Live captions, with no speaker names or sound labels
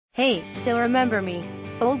Hey, still remember me?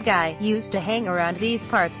 Old guy, used to hang around these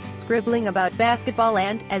parts, scribbling about basketball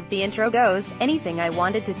and, as the intro goes, anything I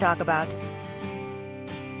wanted to talk about.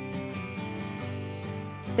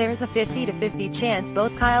 There's a 50-50 chance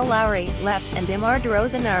both Kyle Lowry, left, and DeMar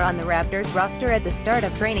DeRozan are on the Raptors roster at the start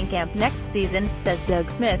of training camp next season, says Doug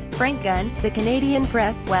Smith. Frank Gunn, the Canadian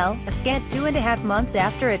press. Well, a scant 2.5 months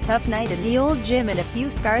after a tough night in the old gym and a few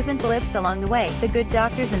scars and blips along the way, the good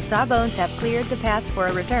doctors and Sawbones have cleared the path for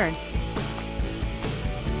a return.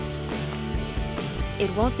 It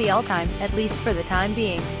won't be all time, at least for the time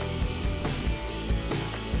being.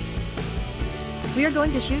 We're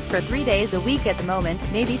going to shoot for 3 days a week at the moment,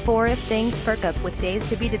 maybe 4 if things perk up, with days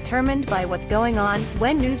to be determined by what's going on,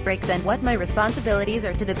 when news breaks, and what my responsibilities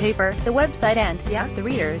are to the paper, the website, and, yeah, the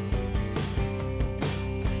readers.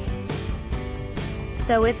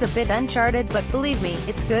 So it's a bit uncharted, but believe me,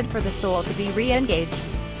 it's good for the soul to be re-engaged.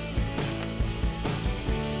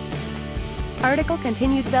 Article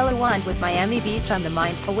continued. Bella won with Miami Beach on the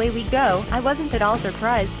mind. Away we go. I wasn't at all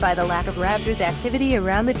surprised by the lack of Raptors activity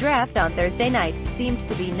around the draft on Thursday night. Seemed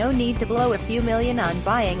to be no need to blow a few million on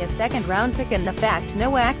buying a second-round pick, and the fact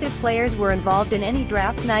no active players were involved in any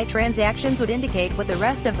draft night transactions would indicate what the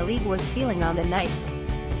rest of the league was feeling on the night.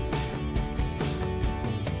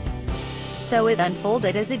 So it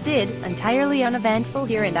unfolded as it did, entirely uneventful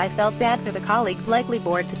here, and I felt bad for the colleagues likely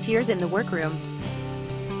bored to tears in the workroom.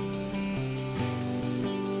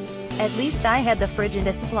 At least I had the fridge and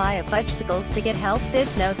a supply of fudgesicles to get help.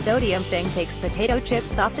 This no-sodium thing takes potato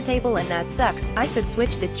chips off the table, and that sucks. I could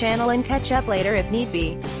switch the channel and catch up later if need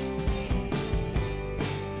be.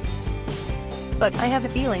 But I have a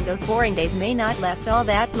feeling those boring days may not last all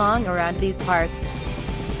that long around these parts.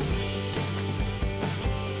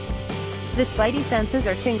 The spidey senses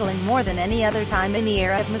are tingling more than any other time in the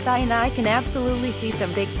year at Masai, and I can absolutely see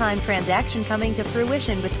some big-time transaction coming to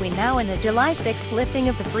fruition between now and the July 6th lifting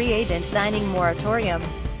of the free agent signing moratorium.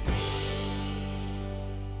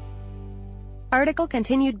 Article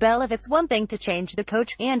continued. Bell, if it's one thing to change the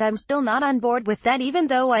coach, and I'm still not on board with that, even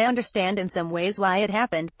though I understand in some ways why it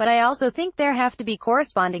happened, but I also think there have to be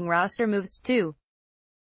corresponding roster moves too.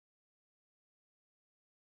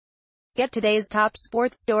 Get today's top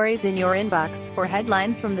sports stories in your inbox. For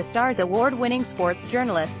headlines from the Star's award-winning sports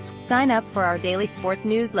journalists, sign up for our daily sports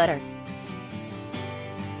newsletter.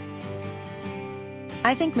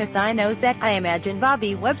 I think Masai knows that. I imagine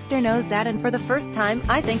Bobby Webster knows that, and for the first time,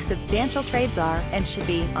 I think substantial trades are, and should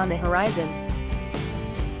be, on the horizon.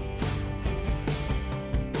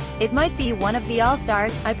 It might be one of the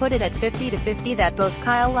All-Stars. I put it at 50-50 that both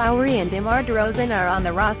Kyle Lowry and DeMar DeRozan are on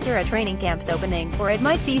the roster at training camp's opening, or it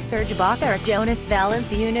might be Serge Ibaka or Jonas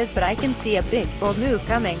Valanciunas, but I can see a big, bold move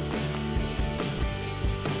coming.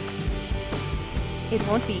 It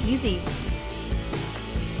won't be easy.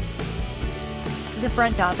 The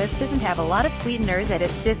front office doesn't have a lot of sweeteners at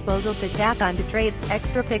its disposal to tack on to trades,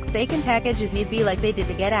 extra picks they can package as need be, like they did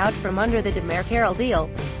to get out from under the DeMar Carroll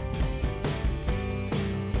deal.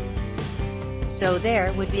 So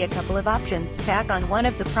there would be a couple of options: tack on one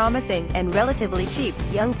of the promising, and relatively cheap,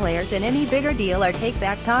 young players in any bigger deal, or take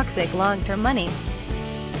back toxic long-term money.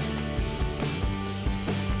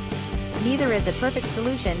 Neither is a perfect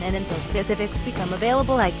solution, and until specifics become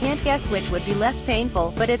available I can't guess which would be less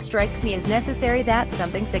painful, but it strikes me as necessary that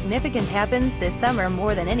something significant happens this summer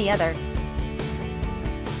more than any other.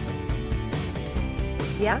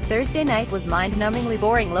 Yeah, Thursday night was mind-numbingly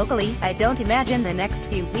boring locally. I don't imagine the next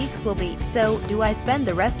few weeks will be. So, do I spend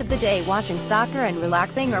the rest of the day watching soccer and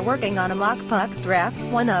relaxing, or working on a mock pucks draft?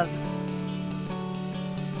 One of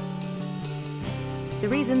the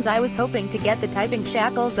reasons I was hoping to get the typing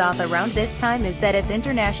shackles off around this time is that it's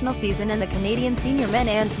international season and the Canadian senior men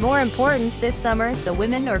and, more important this summer, the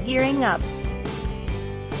women are gearing up.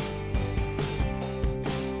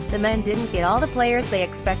 The men didn't get all the players they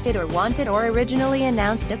expected or wanted or originally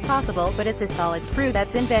announced as possible, but it's a solid crew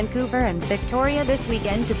that's in Vancouver and Victoria this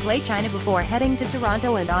weekend to play China before heading to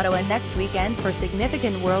Toronto and Ottawa next weekend for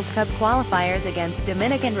significant World Cup qualifiers against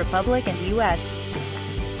Dominican Republic and U.S.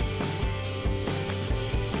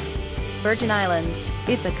 Virgin Islands.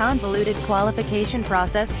 It's a convoluted qualification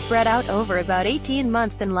process spread out over about 18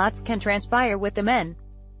 months, and lots can transpire with the men.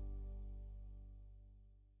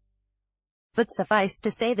 But suffice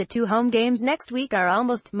to say the 2 home games next week are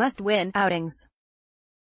almost must-win outings.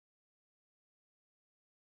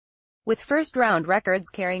 With first-round records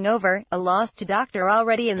carrying over, a loss to Dr.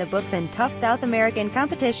 already in the books, and tough South American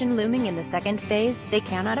competition looming in the second phase, they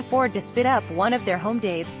cannot afford to spit up one of their home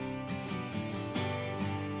dates.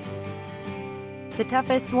 The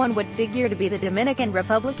toughest one would figure to be the Dominican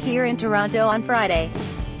Republic here in Toronto on Friday.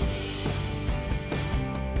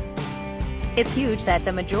 It's huge that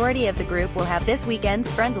the majority of the group will have this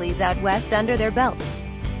weekend's friendlies out west under their belts.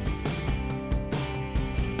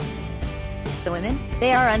 The women?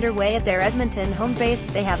 They are underway at their Edmonton home base.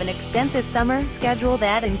 They have an extensive summer schedule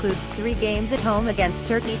that includes 3 games at home against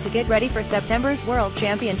Turkey to get ready for September's World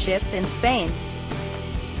Championships in Spain.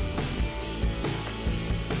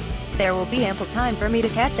 There will be ample time for me to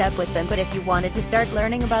catch up with them, but if you wanted to start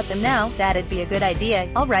learning about them now, that'd be a good idea.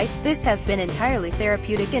 Alright, this has been entirely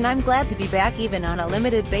therapeutic and I'm glad to be back even on a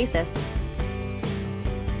limited basis.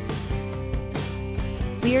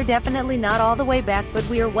 We are definitely not all the way back, but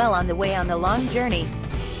we are well on the way on the long journey.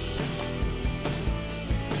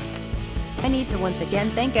 I need to once again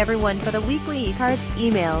thank everyone for the weekly e-cards,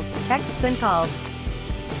 emails, texts and calls.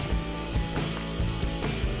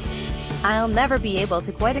 I'll never be able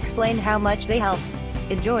to quite explain how much they helped.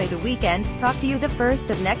 Enjoy the weekend, talk to you the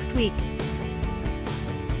first of next week.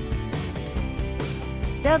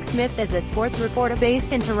 Doug Smith is a sports reporter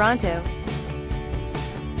based in Toronto.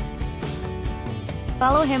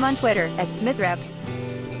 Follow him on Twitter, @SmithReps.